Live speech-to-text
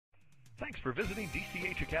Thanks for visiting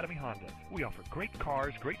Dch Academy Honda. We offer great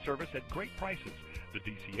cars, great service at great prices. The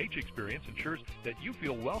DCH experience ensures that you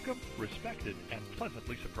feel welcome, respected, and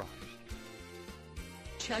pleasantly surprised.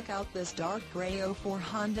 Check out this dark gray '04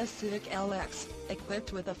 Honda Civic LX,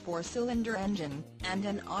 equipped with a 4-cylinder engine and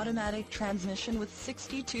an automatic transmission with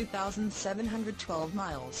 62,712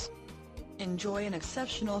 miles. Enjoy an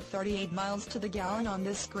exceptional 38 miles to the gallon on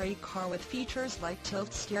this great car with features like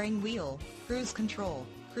tilt steering wheel, cruise control,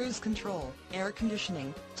 air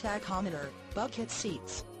conditioning, tachometer, bucket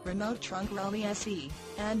seats, remote trunk rally SE,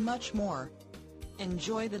 and much more.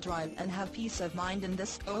 Enjoy the drive and have peace of mind in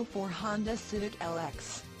this '04 Honda Civic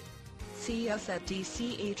LX. See us at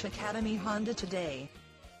DCH Academy Honda today.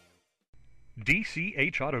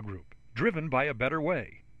 DCH Auto Group, driven by a better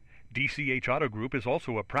way. DCH Auto Group is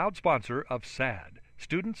also a proud sponsor of SAD,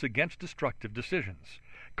 Students Against Destructive Decisions.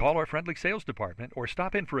 Call our friendly sales department or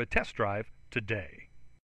stop in for a test drive today.